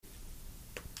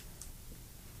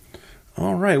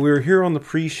All right, we were here on the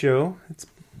pre-show. It's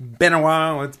been a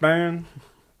while. It's been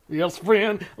It's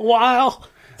been a while.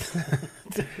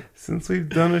 since we've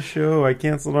done a show. I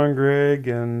canceled on Greg,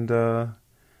 and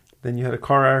then you had a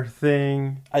car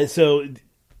thing. So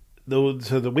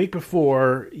the week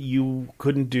before you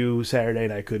couldn't do Saturday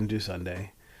and I couldn't do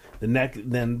Sunday.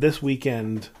 Then this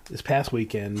past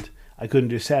weekend, I couldn't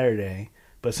do Saturday,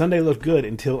 but Sunday looked good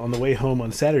until on the way home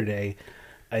on Saturday,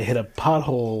 I hit a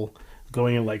pothole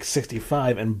going at like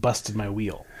 65 and busted my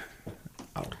wheel.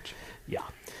 Ouch. Yeah.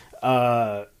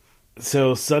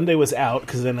 So Sunday was out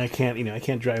because then I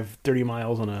can't drive 30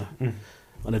 miles on a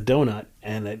donut,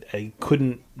 and I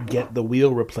couldn't get the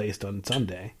wheel replaced on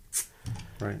Sunday.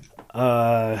 Right.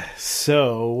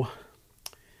 So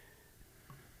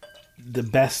the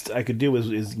best I could do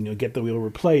is get the wheel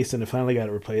replaced, and I finally got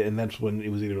it replaced, and that's when it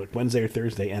was either like Wednesday or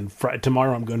Thursday, and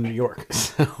tomorrow I'm going to New York.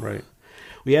 So Right.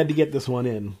 we had to get this one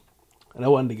in, and I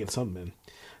wanted to get something in.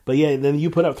 But yeah, then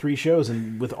you put up 3 shows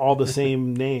and with all the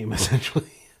same name essentially.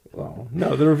 Well,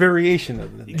 no, they're a variation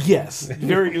of the name. Yes,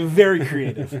 very very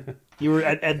creative. You were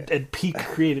at peak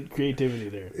creativity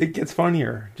there. It gets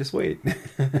funnier. Just wait.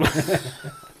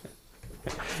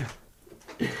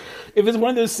 If it's one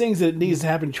of those things that needs to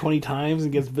happen 20 times,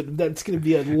 but that's going to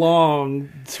be a long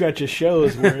stretch of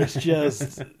shows where it's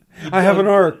just. I have an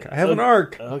arc. I have an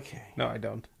arc. Okay. No, I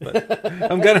don't. But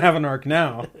I'm gonna have an arc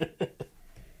now.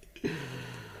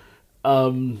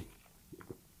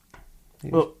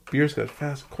 Well, beers got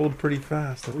cold pretty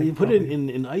fast. I when you think put it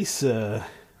probably. in ice I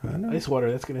know. ice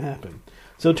water, that's going to happen.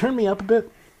 So turn me up a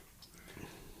bit.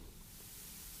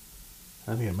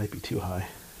 I think it might be too high.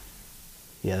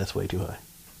 Yeah, that's way too high.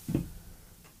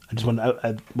 I want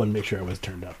to make sure I was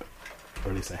turned up,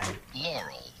 or at least I had.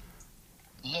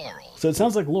 Laurel. So it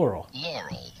sounds like Laurel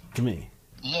Laurel. to me.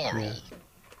 Laurel. Yeah.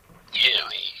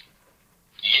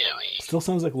 Yelly. Still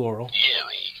sounds like Laurel.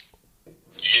 Yelly.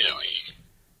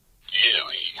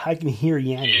 I can hear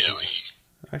Yanni.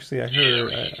 Actually, I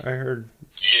heard.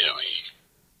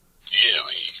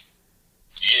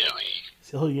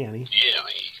 Still hear Yanni.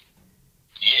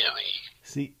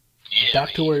 See,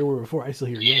 back to where we were before. I still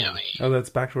hear Yanni. Oh, that's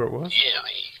back to where it was.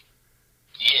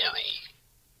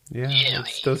 Yeah,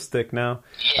 it does stick now.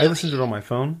 I listened to it on my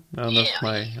phone. I don't know if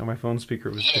on my phone speaker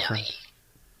it was different.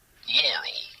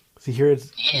 See, here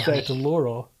it's back to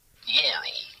Laurel.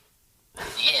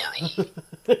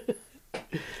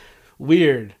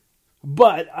 Weird,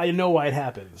 but I know why it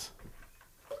happens.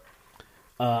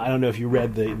 I don't know if you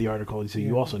read the article, so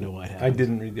you also know why it happens. I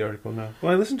didn't read the article, no.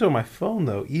 Well, I listened to it on my phone,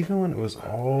 though. Even when it was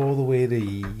all the way to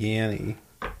Yanni,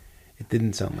 it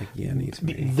didn't sound like Yanni to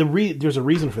me. There's a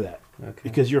reason for that. Okay.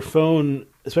 Because your phone,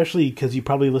 especially because you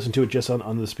probably listened to it just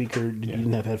on the speaker, you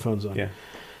didn't have headphones on. Yeah.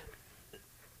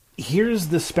 Here's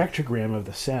the spectrogram of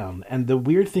the sound, and the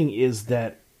weird thing is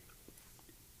that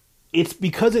it's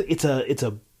because it's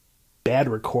a bad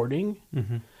recording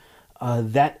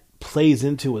that plays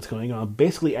into what's going on.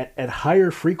 Basically, at higher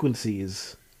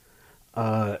frequencies,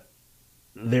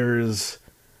 there's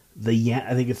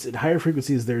I think it's at higher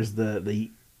frequencies there's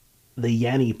the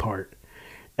Yanni part,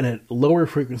 and at lower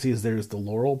frequencies there's the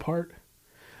Laurel part.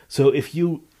 So if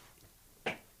you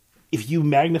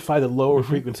magnify the lower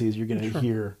frequencies, you're going to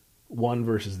hear one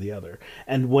versus the other.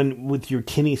 And with your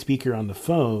tinny speaker on the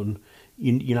phone,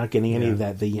 you're not getting any of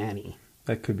that, the Yanni.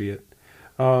 That could be it.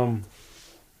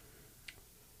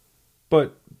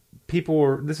 But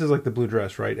this is like the blue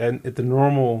dress, right? And at the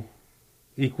normal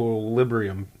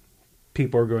equilibrium,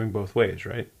 people are going both ways,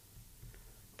 right?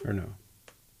 Or no?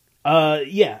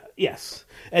 Yes.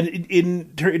 And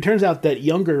it turns out that the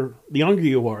younger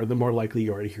you are, the more likely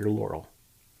you are to hear Laurel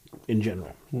in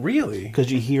general. Really?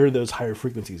 Because you hear those higher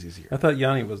frequencies easier. I thought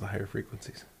Yanni was the higher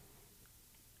frequencies.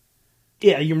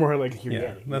 Yeah, you're more likely to hear Yeah,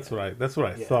 Yanni. that's what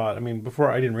I thought. I mean, before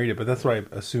I didn't read it, but that's what I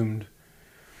assumed.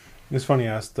 It was funny.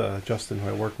 I asked Justin, who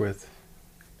I work with,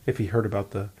 if he heard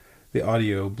about the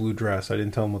audio blue dress. I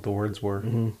didn't tell him what the words were,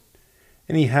 and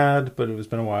he had, but it was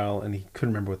been a while, and he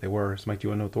couldn't remember what they were. So I'm like, "Do you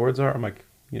want to know what the words are?" I'm like,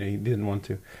 he didn't want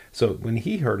to. So when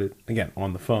he heard it again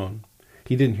on the phone,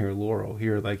 he didn't hear Laurel. He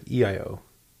heard like EIO.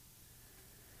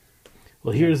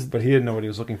 Well, but he didn't know what he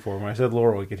was looking for. When I said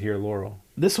Laurel, he could hear Laurel.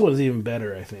 This one's even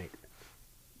better, I think.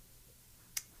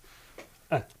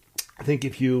 I think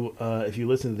if you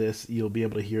listen to this, you'll be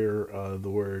able to hear the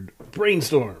word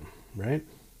brainstorm. Right?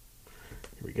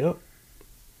 Here we go.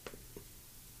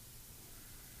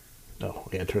 Oh,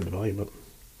 I gotta turn the volume up,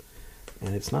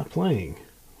 and it's not playing.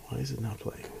 Why is it not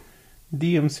playing?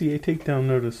 DMCA takedown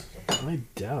notice. I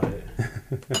doubt it.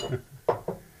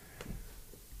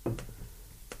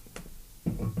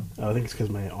 Oh, I think it's because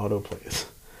my auto plays.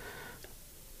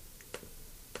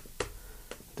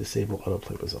 Disable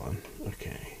autoplay was on.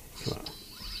 Okay, come on.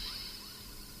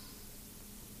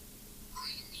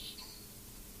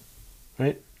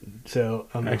 Right? So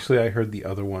Actually, I heard the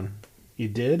other one. You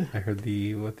did? I heard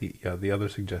the other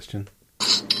suggestion.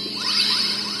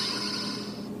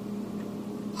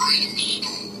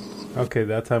 Okay,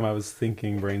 that time I was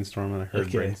thinking brainstorm and I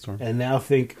heard brainstorm. And now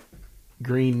think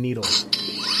green needle.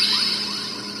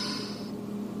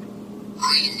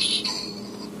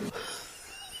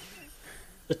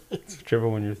 It's whichever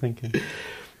one you're thinking.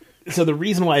 So the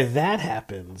reason why that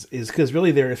happens is because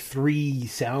really there are three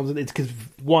sounds. It's because,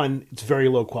 one, it's very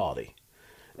low quality.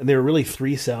 And there are really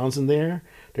three sounds in there.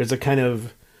 There's a kind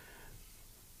of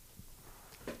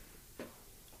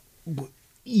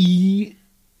E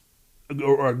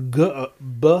or a G, a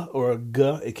B or a G.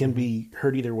 It can be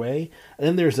heard either way. And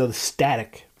then there's a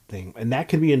static thing. And that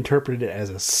can be interpreted as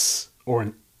a S or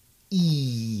an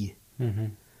E. Mm-hmm.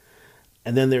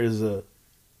 And then there's a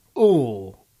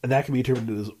OO. And that can be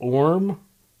interpreted as orm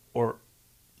or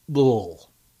bull.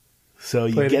 So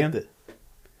you get again. the...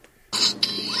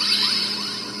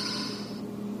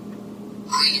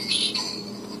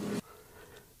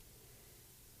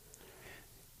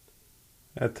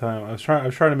 That time I was trying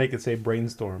to make it say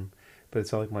brainstorm, but it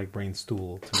sounded like brain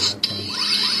stool to me that time.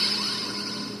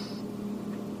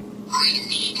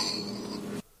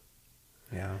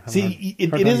 Yeah. See,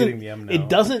 it isn't. The M now. It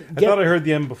doesn't. I thought I heard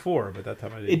the M before, but that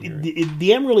time I didn't hear it.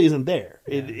 The M really isn't there.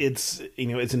 Yeah. It's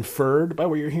it's inferred by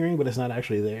what you're hearing, but it's not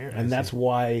actually there, and that's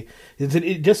why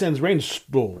it just ends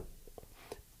brainstorm.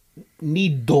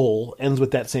 Needle ends with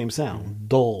that same sound.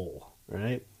 Dull,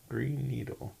 right? Green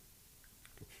needle.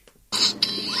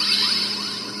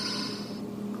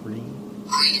 Green.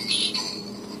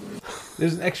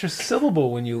 There's an extra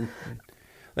syllable when you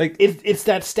like. It's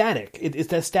that static. It's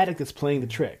that static that's playing the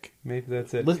trick. Maybe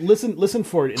that's it. Listen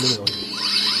for it in the middle.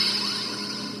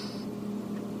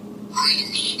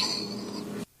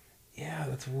 Yeah,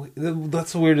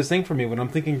 that's the weirdest thing for me. When I'm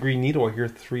thinking green needle, I hear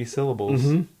three syllables.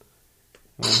 Mm-hmm.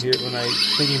 When I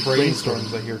thinking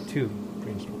brainstorms, I hear two.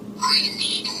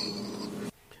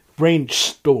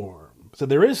 Brainstorm. So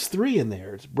there is three in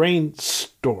there. It's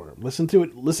brainstorm. Listen to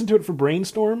it. Listen to it for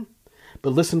brainstorm,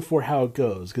 but listen for how it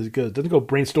goes, because it doesn't go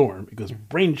brainstorm. It goes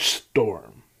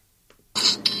brainstorm.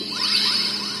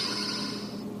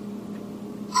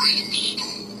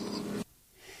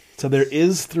 So there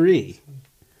is three.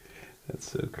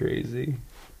 That's so crazy.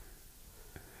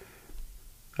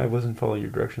 I wasn't following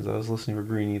your directions. I was listening for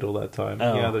green needle that time.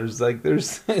 Oh. Yeah, there's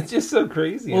it's just so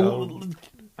crazy. Well,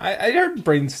 I heard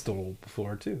brainstorm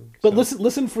before too. But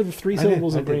listen for the three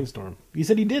syllables I in did. brainstorm. You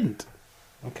said you didn't.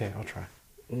 Okay, I'll try.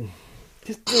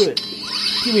 Just do it.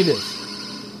 Give me this.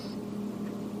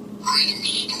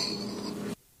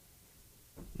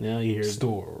 Now you hear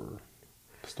Store.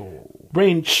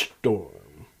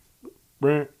 brainstorm.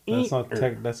 That's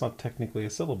not technically a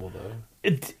syllable though.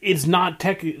 It's not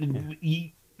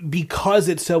because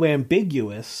it's so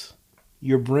ambiguous.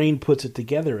 Your brain puts it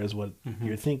together as what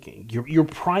you're thinking. You're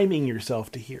priming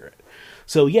yourself to hear it.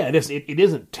 So yeah, it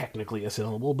isn't technically a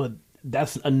syllable, but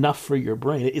that's enough for your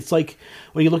brain. It's like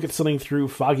when you look at something through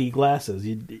foggy glasses,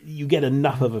 you get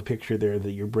enough of a picture there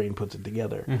that your brain puts it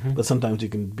together. Mm-hmm. But sometimes you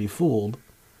can be fooled.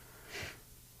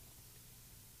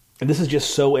 And this is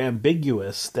just so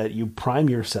ambiguous that you prime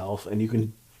yourself and you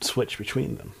can switch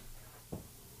between them.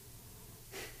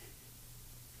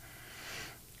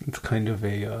 It's kind of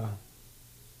a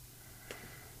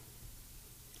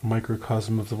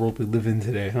microcosm of the world we live in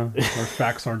today, huh? Where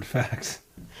facts aren't facts.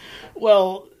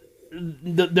 Well,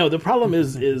 the problem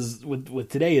is with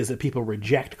today is that people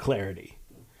reject clarity,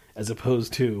 as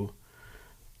opposed to,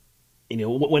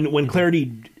 when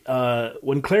clarity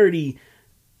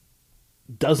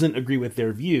doesn't agree with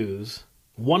their views,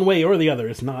 one way or the other.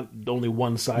 It's not only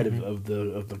one side of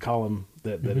the column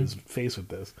that is faced with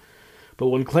this. But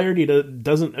when clarity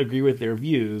doesn't agree with their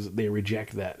views, they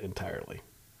reject that entirely.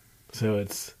 So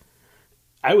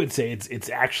I would say it's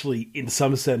actually, in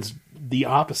some sense, the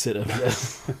opposite of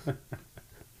this.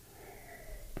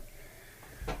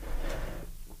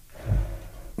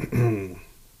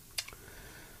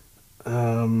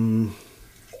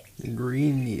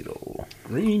 Green needle.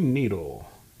 Green needle.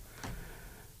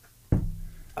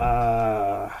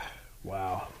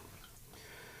 Wow.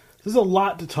 There's a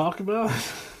lot to talk about.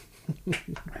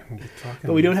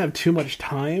 But we don't have too much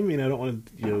time. I don't want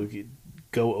to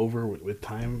go over with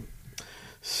time.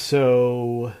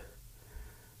 So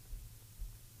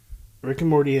Rick and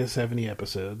Morty has 70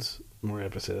 episodes. More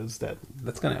episodes.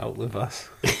 That's going to outlive us.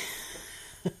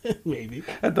 Maybe.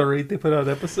 At the rate they put out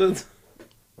episodes.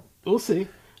 We'll see.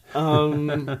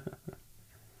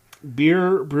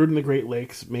 Beer brewed in the Great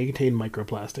Lakes may contain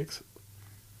microplastics.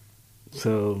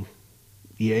 So,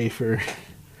 yay for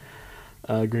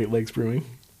Great Lakes Brewing.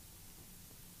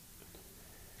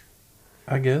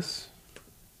 I guess.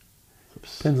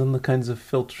 Depends on the kinds of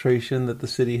filtration that the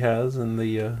city has and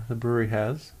the brewery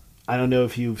has. I don't know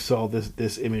if you saw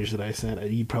this image that I sent.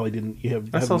 You probably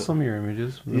didn't. I saw some of your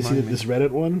images. Did you see this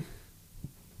Reddit one?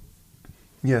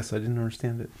 Yes, I didn't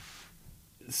understand it.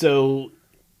 So,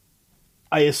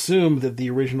 I assumed that the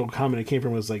original comment it came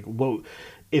from was like, "Whoa,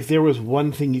 if there was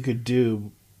one thing you could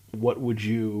do, what would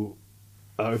you?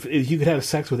 If you could have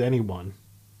sex with anyone,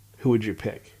 who would you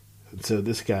pick?" And so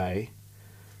this guy,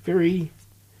 very,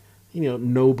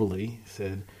 nobly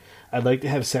said, "I'd like to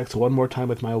have sex one more time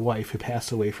with my wife who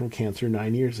passed away from cancer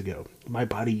 9 years ago. My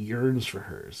body yearns for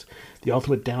hers. The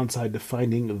ultimate downside to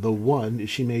finding the one is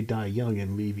she may die young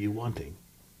and leave you wanting."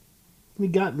 We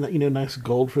got, nice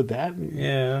gold for that.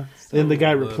 Yeah. Then the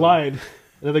guy replied,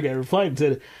 another guy replied and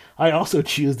said, "I also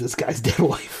choose this guy's dead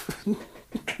wife."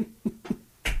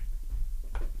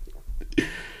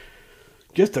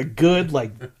 Just a good,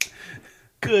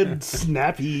 good,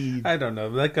 snappy... I don't know.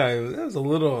 That was a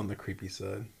little on the creepy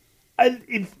side. I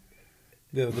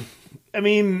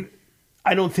mean,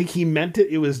 I don't think he meant it.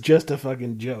 It was just a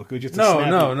fucking joke. It was just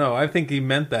No. I think he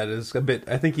meant that as a bit...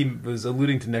 I think he was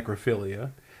alluding to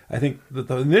necrophilia. I think that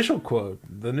the initial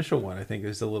one, I think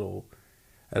is a little,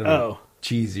 I don't know,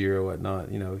 cheesy or whatnot,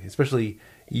 especially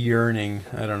yearning.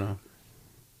 I don't know.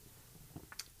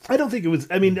 I don't think it was,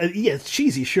 it's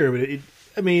cheesy, sure, but it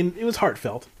was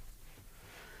heartfelt.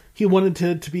 He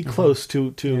wanted to be close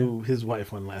to his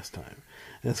wife one last time.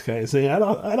 And this guy is saying, I'd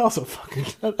also fuck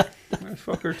her. I'd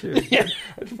fuck her too. Yeah.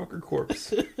 I'd fuck her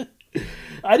corpse.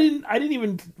 I didn't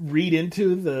even read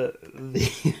into the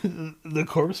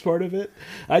corpse part of it.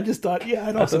 I just thought,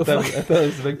 I'd also fuck. I thought it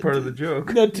was a big part of the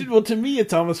joke. No, to me,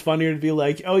 it's almost funnier to be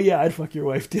like, "Oh yeah, I'd fuck your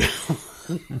wife too."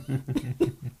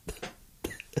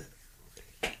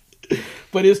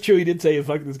 But it's true. He did say,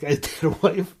 "Fuck this guy's dead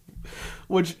wife,"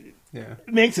 which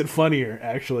makes it funnier,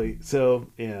 actually. So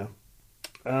yeah.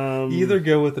 You either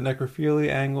go with the necrophilia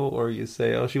angle, or you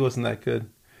say, "Oh, she wasn't that good."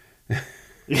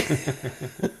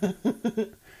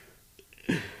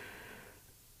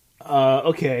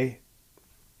 Okay.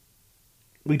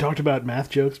 We talked about math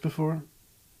jokes before.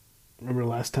 Remember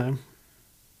last time?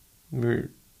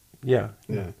 Yeah.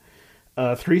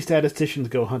 3 statisticians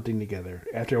go hunting together.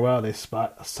 After a while, they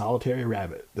spot a solitary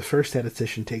rabbit. The first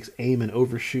statistician takes aim and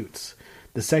overshoots.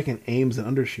 The second aims and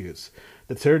undershoots.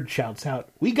 The third shouts out,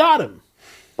 "We got him!"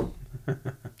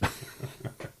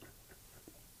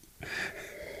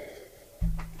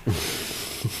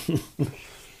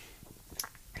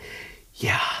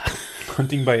 Yeah.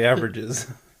 Hunting by averages.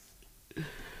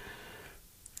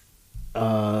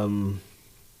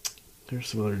 There's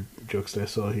some other jokes that I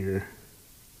saw here.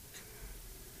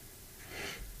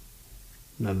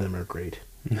 None of them are great.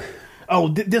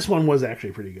 This one was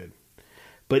actually pretty good.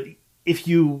 But if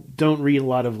you don't read a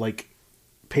lot of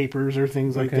papers or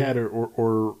things like that,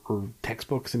 or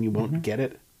textbooks, and you won't get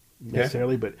it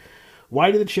necessarily. But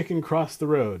why did the chicken cross the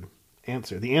road?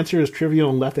 Answer: the answer is trivial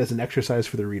and left as an exercise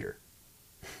for the reader.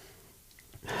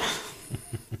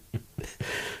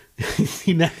 You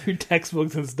see that through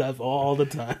textbooks and stuff all the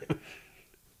time.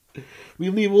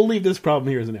 We'll leave this problem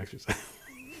here as an exercise.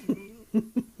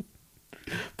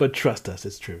 But trust us,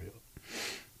 it's trivial.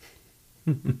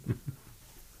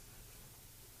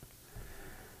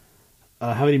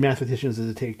 How many mathematicians does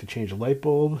it take to change a light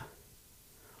bulb?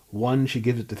 1, she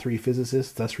gives it to 3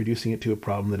 physicists, thus reducing it to a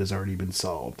problem that has already been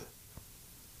solved.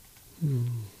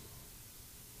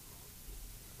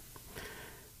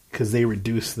 Because they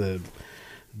reduce the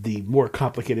more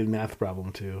complicated math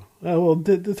problem to,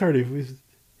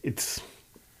 it's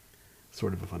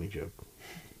sort of a funny joke.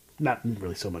 Not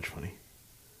really so much funny.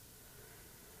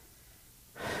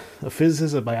 A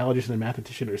physicist, a biologist, and a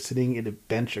mathematician are sitting in a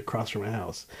bench across from a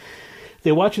house.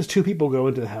 They watch as 2 people go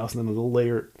into the house, and then a little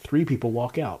later, 3 people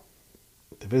walk out.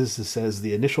 The physicist says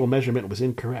the initial measurement was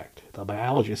incorrect. The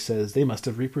biologist says they must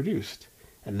have reproduced.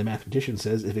 And the mathematician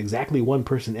says if exactly 1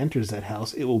 person enters that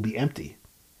house, it will be empty.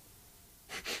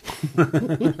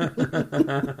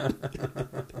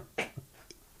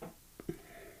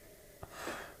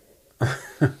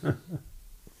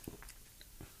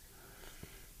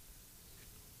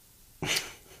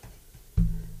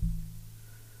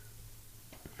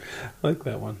 I like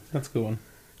that one. That's a good one.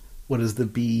 What does the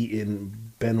B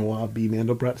in Benoit B.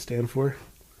 Mandelbrot stand for?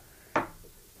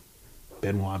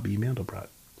 Benoit B. Mandelbrot.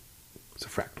 It's a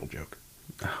fractal joke.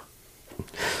 Oh.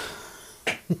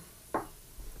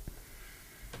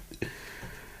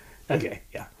 Okay,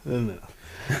 yeah. No.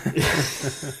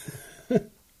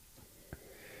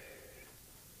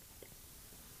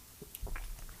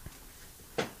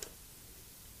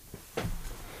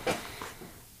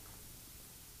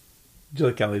 Did you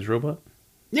like Allie's robot?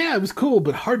 Yeah, it was cool,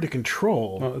 but hard to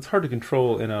control. Well, it's hard to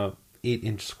control in a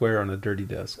 8-inch square on a dirty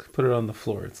desk. Put it on the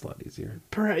floor; it's a lot easier.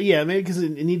 Yeah, maybe because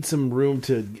it needs some room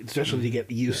to, especially to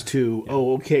get used to. Yeah.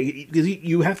 Oh, okay, because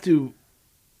you have to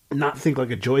not think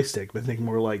like a joystick, but think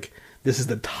more like this is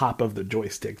the top of the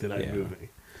joystick that I'm moving.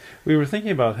 We were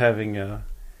thinking about having a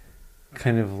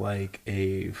kind of like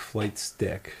a flight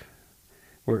stick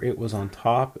where it was on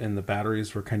top and the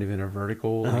batteries were kind of in a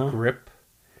vertical grip.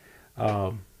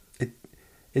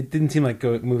 It didn't seem like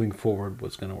moving forward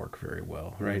was going to work very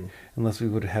well, right? Unless we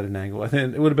would have had an angle. I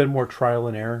think it would have been more trial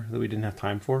and error that we didn't have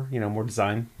time for, more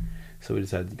design. So we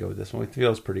decided to go with this one. It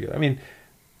feels pretty good. I mean,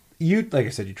 like I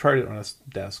said, you tried it on a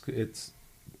desk. It's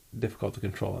difficult to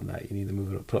control on that. You need to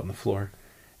move it, put it on the floor,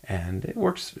 and it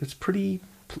works. It's pretty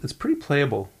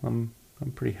playable. I'm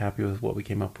pretty happy with what we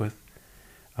came up with.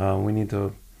 We need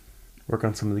to work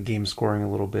on some of the game scoring a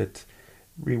little bit,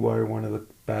 rewire one of the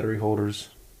battery holders,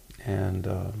 and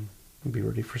be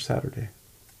ready for Saturday.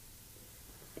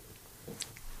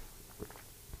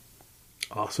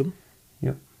 Awesome.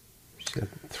 Yep. She's got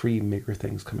 3 maker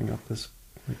things coming up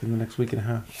in the next week and a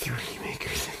half. 3 maker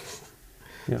things.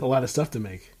 Yep. That's a lot of stuff to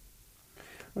make.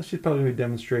 Well, she's probably be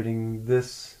demonstrating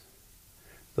this,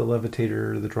 the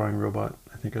levitator, the drawing robot.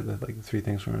 I think are the 3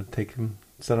 things we're going to take and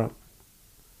set up.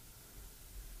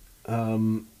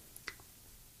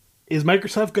 Is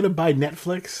Microsoft going to buy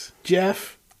Netflix,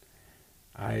 Jeff?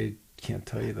 I can't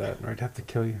tell you that, or I'd have to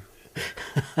kill you.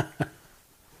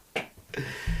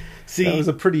 See, that was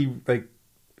a pretty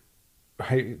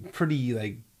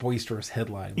boisterous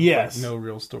headline. Yes, no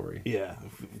real story. Yeah,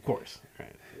 of course.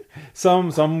 Right.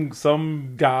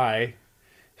 Some guy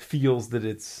feels that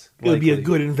it would be a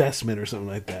good investment or something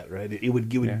like that, right? It would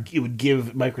give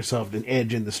Microsoft an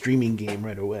edge in the streaming game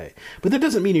right away. But that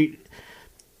doesn't mean.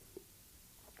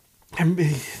 I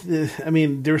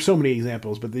mean, there are so many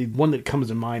examples, but the one that comes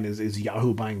to mind is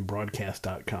Yahoo buying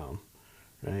Broadcast.com,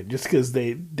 right? Just because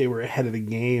they were ahead of the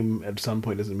game at some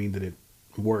point doesn't mean that it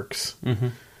works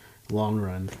long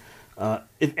run.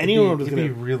 If anyone was going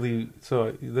to really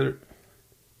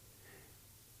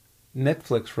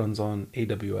Netflix runs on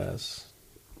AWS,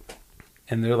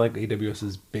 and they're like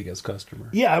AWS's biggest customer.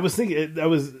 Yeah, I was thinking. I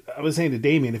was saying to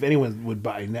Damien, if anyone would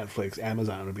buy Netflix,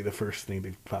 Amazon would be the first thing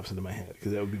that pops into my head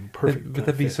because that would be perfect. But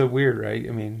that'd be so weird, right?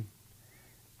 I mean,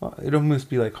 it almost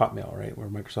be like Hotmail, right? Where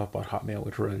Microsoft bought Hotmail,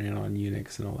 which ran in on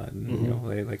Unix and all that,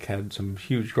 and they had some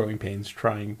huge growing pains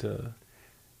trying to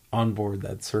onboard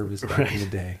that service back in the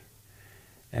day,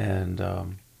 and.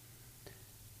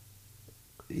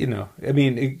 I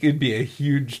mean, it'd be a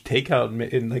huge takeout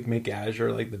and make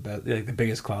Azure the best, the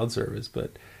biggest cloud service,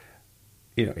 but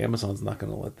Amazon's not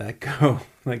going to let that go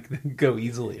go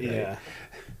easily. Right? Yeah,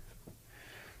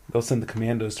 they'll send the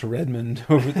commandos to Redmond.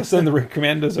 They'll send the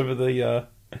commandos over the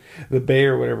Bay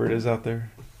or whatever it is out there.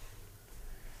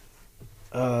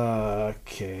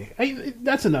 Okay,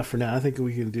 that's enough for now. I think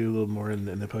we can do a little more in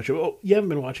the post show. Oh, you haven't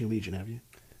been watching Legion, have you?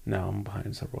 No, I'm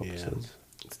behind several episodes.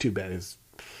 It's too bad. It's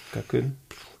got good.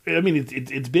 I mean,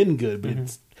 it's been good,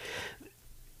 but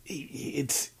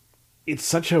it's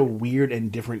such a weird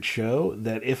and different show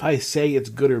that if I say it's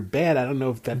good or bad, I don't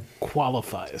know if that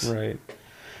qualifies. Right.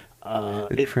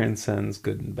 It transcends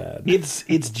good and bad.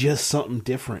 It's just something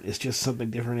different. It's just something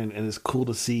different, and it's cool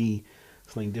to see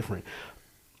something different.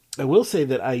 I will say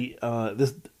that I've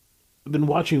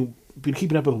been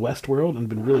keeping up with Westworld and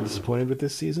been really disappointed with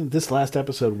this season. This last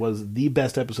episode was the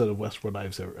best episode of Westworld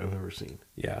I've ever seen.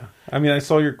 Yeah. I mean, I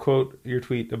saw your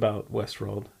tweet about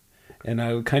Westworld, and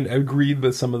I kind of agreed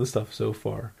with some of the stuff so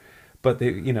far. But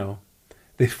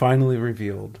they finally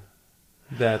revealed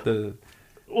that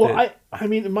I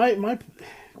mean, my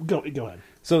go ahead.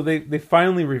 So they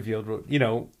finally revealed,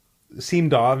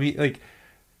 seemed obvious,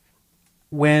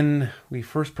 when we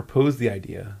first proposed the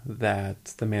idea that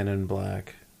the Man in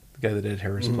Black, the guy that Ed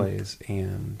Harris plays,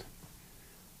 and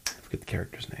I forget the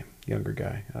character's name, younger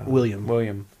guy, William,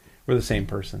 were the same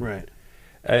person, right?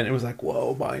 And it was like,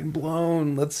 whoa, mind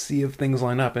blown. Let's see if things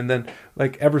line up. And then,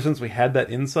 ever since we had that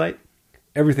insight,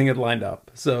 everything had lined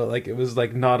up. So, it was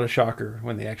not a shocker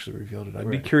when they actually revealed it.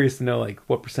 I'd be curious to know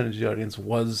what percentage of the audience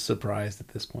was surprised at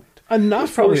this point.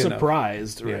 Enough were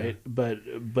surprised, right?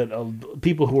 Yeah. But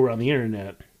people who were on the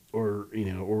internet, or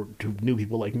or who knew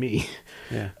people like me,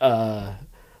 yeah,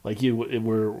 like you,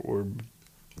 were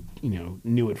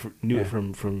knew it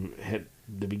from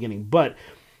the beginning. But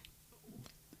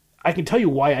I can tell you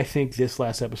why I think this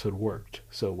last episode worked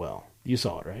so well. You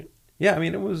saw it, right? Yeah, I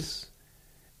mean,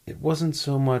 it wasn't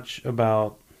so much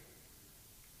about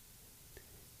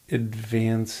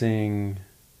advancing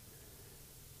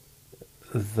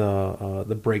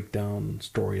the breakdown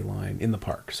storyline in the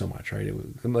park so much, right? It was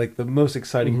like the most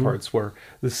exciting parts were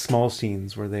the small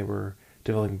scenes where they were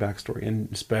developing backstory, and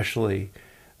especially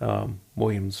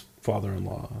William's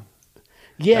father-in-law.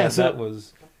 Yeah, that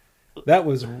was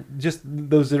just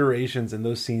those iterations, and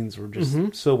those scenes were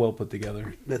just so well put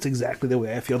together. That's exactly the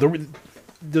way I feel.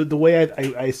 The way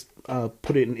I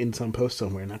put it in some post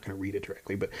somewhere, I'm not going to read it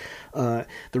directly, but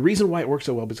the reason why it works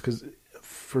so well is because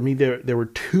for me there were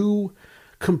two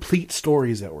complete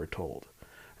stories that were told,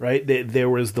 right? There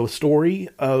was the story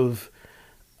of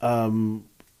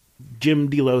Jim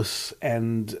Delos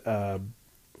and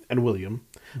William,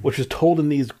 which was told in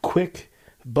these quick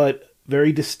but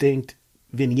very distinct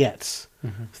vignettes.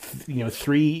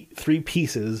 Three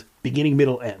pieces, beginning,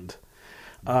 middle, end.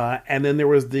 And then there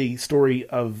was the story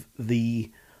of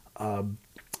the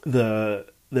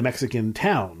Mexican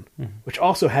town, which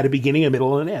also had a beginning, a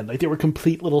middle, and an end. Like, they were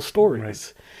complete little stories.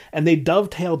 Right. And they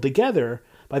dovetailed together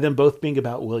by them both being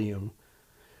about William.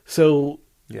 So,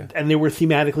 and they were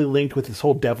thematically linked with this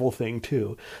whole devil thing,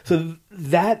 too. So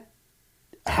that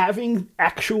having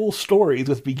actual stories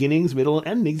with beginnings, middle, and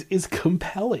endings is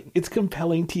compelling. It's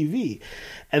compelling TV.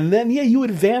 And then, you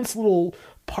advance little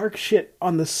park shit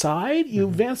on the side. You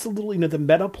advance a little, the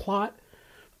meta plot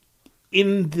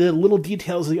in the little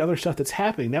details of the other stuff that's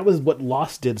happening. That was what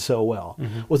Lost did so well,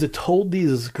 was it told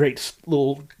these great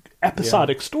little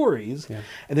episodic stories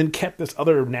and then kept this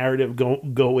other narrative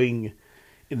going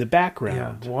in the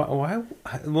background. Yeah. Why?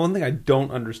 One thing I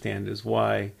don't understand is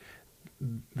why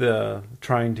the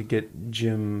trying to get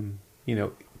Jim,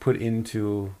 put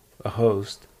into a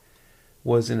host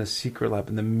was in a secret lab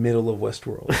in the middle of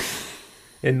Westworld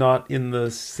and not in the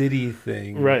city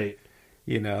thing. Right.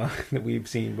 That we've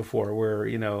seen before where,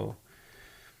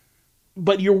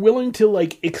 But you're willing to,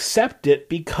 accept it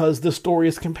because the story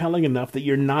is compelling enough that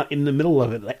you're not in the middle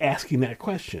of it asking that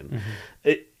question.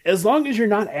 As long as you're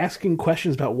not asking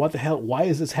questions about what the hell, why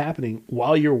is this happening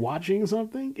while you're watching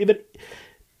something,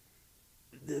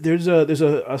 there's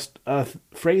a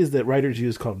phrase that writers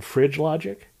use called fridge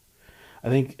logic. I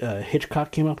think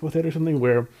Hitchcock came up with it or something,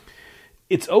 where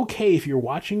it's okay if you're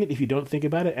watching it, if you don't think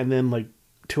about it, and then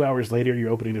 2 hours later you're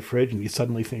opening the fridge and you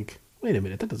suddenly think, wait a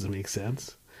minute, that doesn't make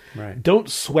sense. Right. Don't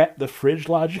sweat the fridge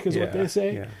logic is what they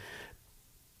say. Yeah.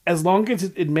 As long as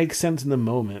it makes sense in the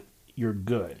moment, you're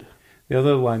good. The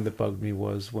other line that bugged me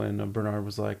was when Bernard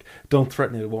was like, don't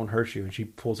threaten it, it won't hurt you. And she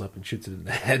pulls up and shoots it in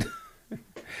the head.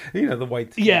 The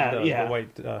white the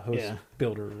white host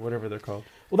builder, whatever they're called.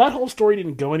 Well, that whole story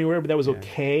didn't go anywhere, but that was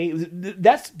okay.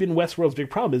 That's been Westworld's big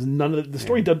problem, is none of the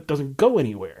story doesn't go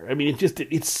anywhere. I mean,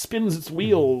 it spins its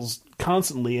wheels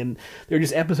constantly, and there are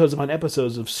just episodes upon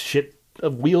episodes of shit,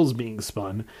 of wheels being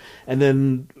spun. And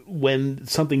then when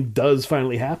something does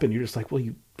finally happen, you're just like, well,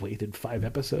 you waited 5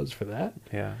 episodes for that?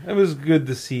 Yeah. It was good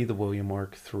to see the William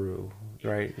arc through,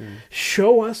 right?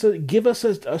 Give us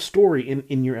a story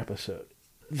in your episode.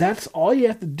 That's all you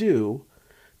have to do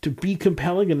to be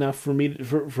compelling enough for me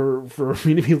for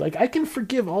me to be like, I can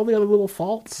forgive all the other little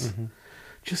faults.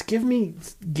 Just give me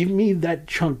that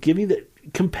chunk.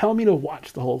 Compel me to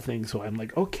watch the whole thing. So I'm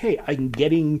like, okay, I'm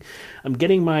getting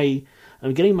my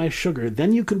sugar.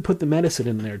 Then you can put the medicine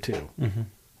in there too.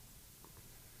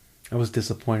 I was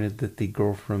disappointed that the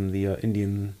girl from the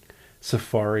Indian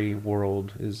safari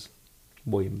world is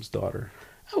William's daughter.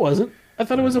 I wasn't. I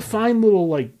thought it was a fine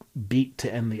little beat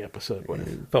to end the episode with.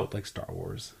 It felt like Star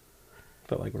Wars. It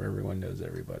felt like where everyone knows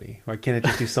everybody. Why can't it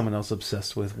just be someone else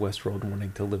obsessed with Westworld and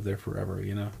wanting to live there forever?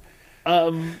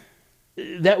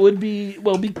 That would be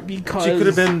because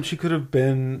she could have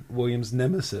been William's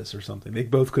nemesis or something. They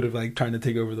both could have trying to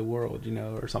take over the world,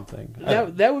 or something. That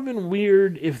would have been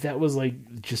weird if that was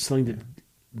just something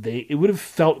that it would have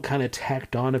felt kind of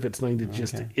tacked on if it's something that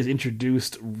just is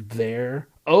introduced there.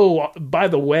 Oh, by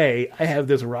the way, I have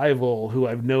this rival who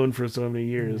I've known for so many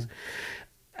years.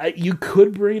 You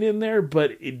could bring it in there,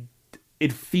 but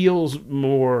it feels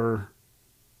more.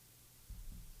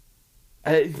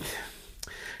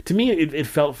 To me, it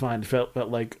felt fine. It felt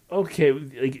like,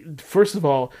 okay, first of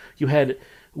all, you had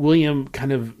William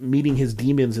kind of meeting his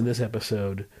demons in this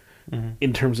episode,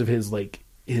 in terms of his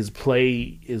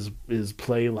play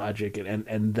logic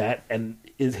and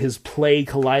his play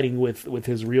colliding with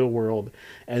his real world,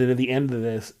 and then at the end of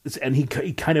this, and he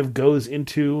kind of goes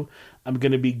into, I'm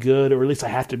going to be good, or at least I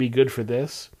have to be good for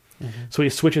this. So he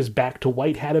switches back to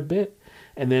White Hat a bit,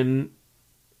 and then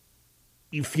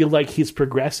you feel like he's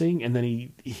progressing, and then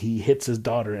he hits his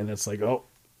daughter, and it's like, oh,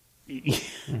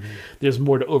 there's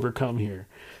more to overcome here.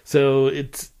 So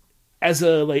it's as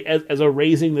a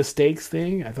raising the stakes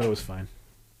thing, I thought it was fine.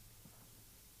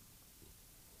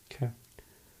 Okay.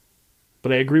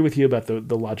 But I agree with you about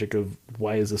the logic of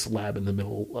why is this lab in the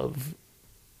middle of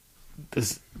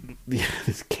this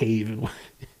cave.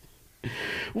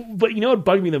 But you know what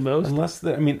bugged me the most?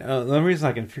 The only reason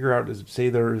I can figure out is, say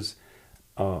there's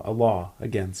a law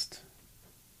against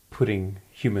putting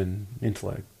human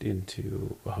intellect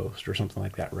into a host or something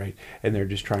like that, right? And they're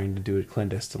just trying to do it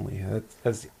clandestinely.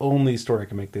 That's the only story I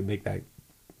can make to make that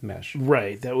mesh.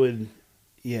 Right. That would,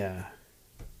 yeah,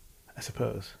 I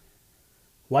suppose.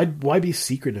 Why be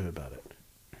secretive about it?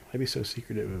 Why be so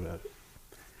secretive about it?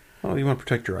 Well, you want to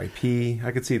protect your IP.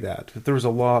 I could see that. If there was a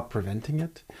law preventing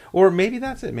it. Or maybe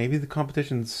that's it. Maybe the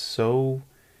competition's so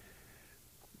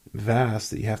vast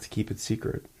that you have to keep it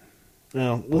secret.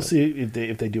 Well, we'll see if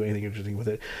they do anything interesting with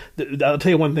it. I'll tell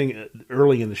you one thing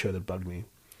early in the show that bugged me.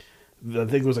 I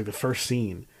think it was like the first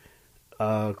scene.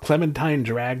 Clementine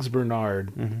drags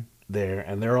Bernard there,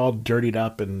 and they're all dirtied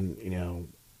up, and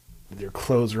their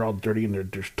clothes are all dirty, and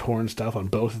there's torn stuff on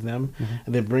both of them.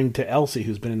 And they bring to Elsie,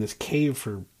 who's been in this cave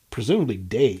for presumably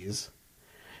days.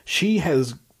 She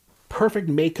has perfect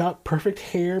makeup, perfect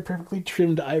hair, perfectly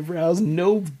trimmed eyebrows,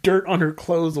 no dirt on her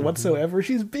clothes whatsoever.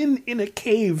 She's been in a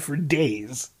cave for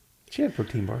days. She had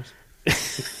protein bars.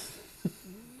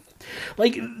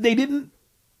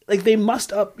 They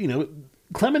mussed up,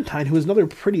 Clementine, who is another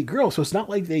pretty girl, so it's not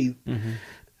like they...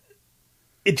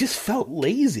 It just felt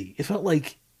lazy. It felt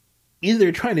like either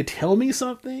they're trying to tell me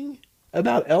something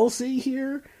about Elsie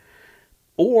here,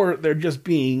 or they're just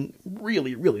being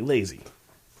really, really lazy.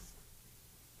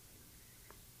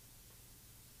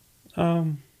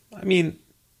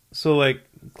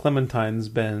 Clementine's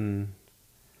been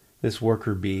this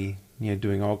worker bee,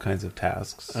 doing all kinds of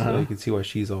tasks. So you can see why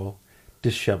she's all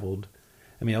disheveled.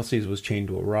 Elsie's was chained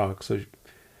to a rock, so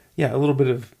a little bit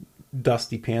of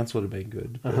dusty pants would have been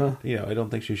good. But, I don't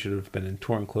think she should have been in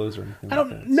torn clothes or anything. I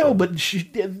don't know, but she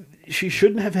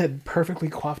shouldn't have had perfectly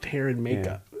coiffed hair and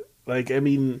makeup. Yeah.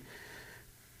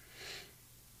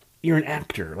 You're an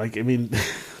actor.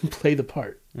 Play the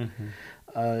part.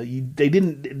 She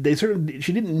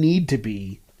didn't need to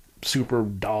be super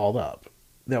dolled up.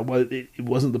 It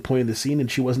wasn't the point of the scene, and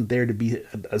she wasn't there to be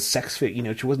a sex fit.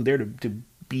 She wasn't there to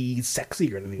be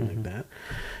sexy or anything like that.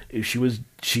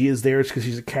 She is there because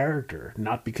she's a character,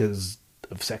 not because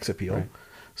of sex appeal. Right.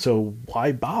 So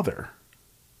why bother?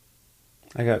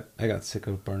 I got sick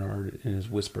of Bernard and his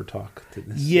whisper talk.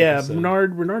 Episode.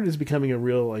 Bernard is becoming a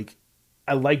real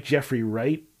I like Jeffrey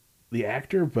Wright, the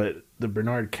actor, but the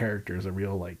Bernard character is a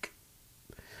real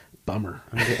bummer.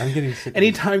 I'm getting sick.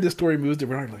 Anytime the story moves to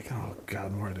Bernard, oh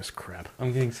god, more of this crap.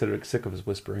 I'm getting sick of his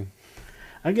whispering.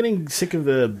 I'm getting sick of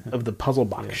the puzzle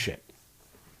box shit.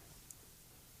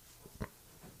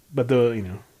 But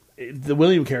the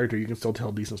William character, you can still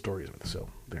tell decent stories with. So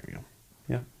there you go.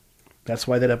 Yeah, that's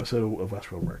why that episode of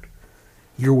Westworld worked.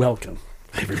 You're welcome,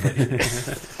 everybody.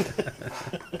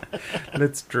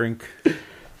 Let's drink.